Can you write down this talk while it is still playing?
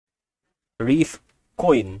Reef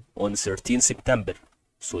coin on 13 September.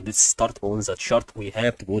 So let's start on the chart. We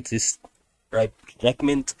have to put this right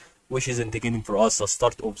fragment, which is indicating for us the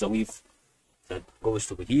start of the wave that goes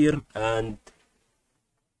to be here, and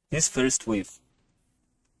this first wave.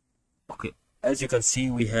 Okay, as you can see,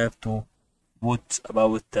 we have to put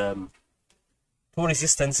about two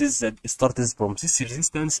resistances that starts from this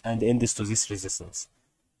resistance and ends to this resistance.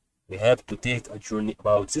 We have to take a journey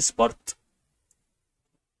about this part.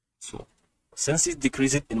 So since it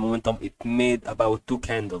decreased in momentum, it made about two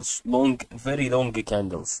candles, very long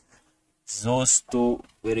candles. Those two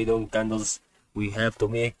very long candles, we have to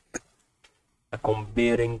make a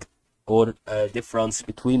comparing or a difference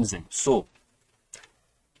between them. So,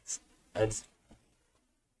 and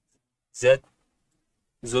that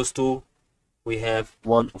those two, we have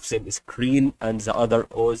one of them is green and the other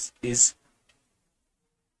is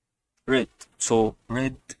red. So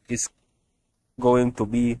red is going to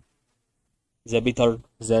be the better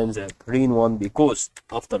than the green one, because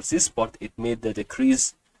after this part it made the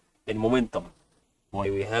decrease in momentum.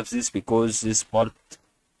 Why we have this? Because this part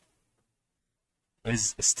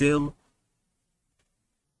is still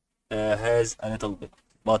has a little bit,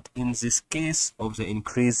 but in this case of the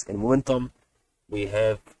increase in momentum, we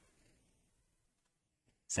have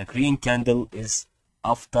the green candle is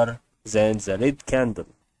after than the red candle,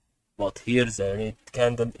 but here the red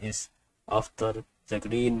candle is after the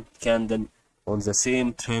green candle on the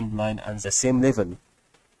same trend line and the same level.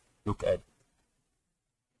 Look at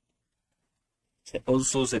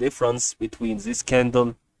also the difference between this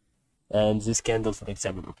candle and this candle, for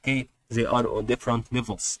example. Okay, they are on different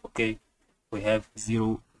levels. Okay, we have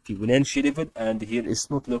 0 Fibonacci level, and here is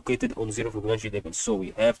not located on 0 Fibonacci level, so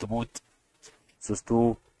we have to put those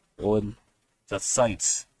two on the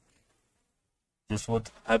sides. This would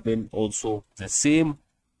happen also the same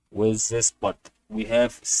with this part. We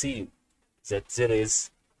have seen that there is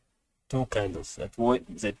two candles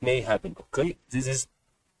that may happen. Okay, this is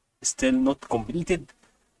still not completed,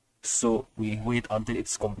 so we wait until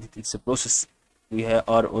it's completed. It's a process. We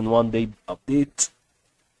are on 1 day update.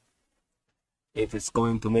 If it's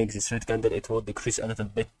going to make this red candle, it will decrease a little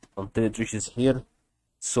bit until it reaches here,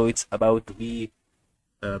 so it's about to be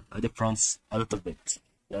a difference a little bit.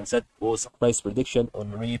 And that was a price prediction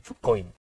on Reef coin.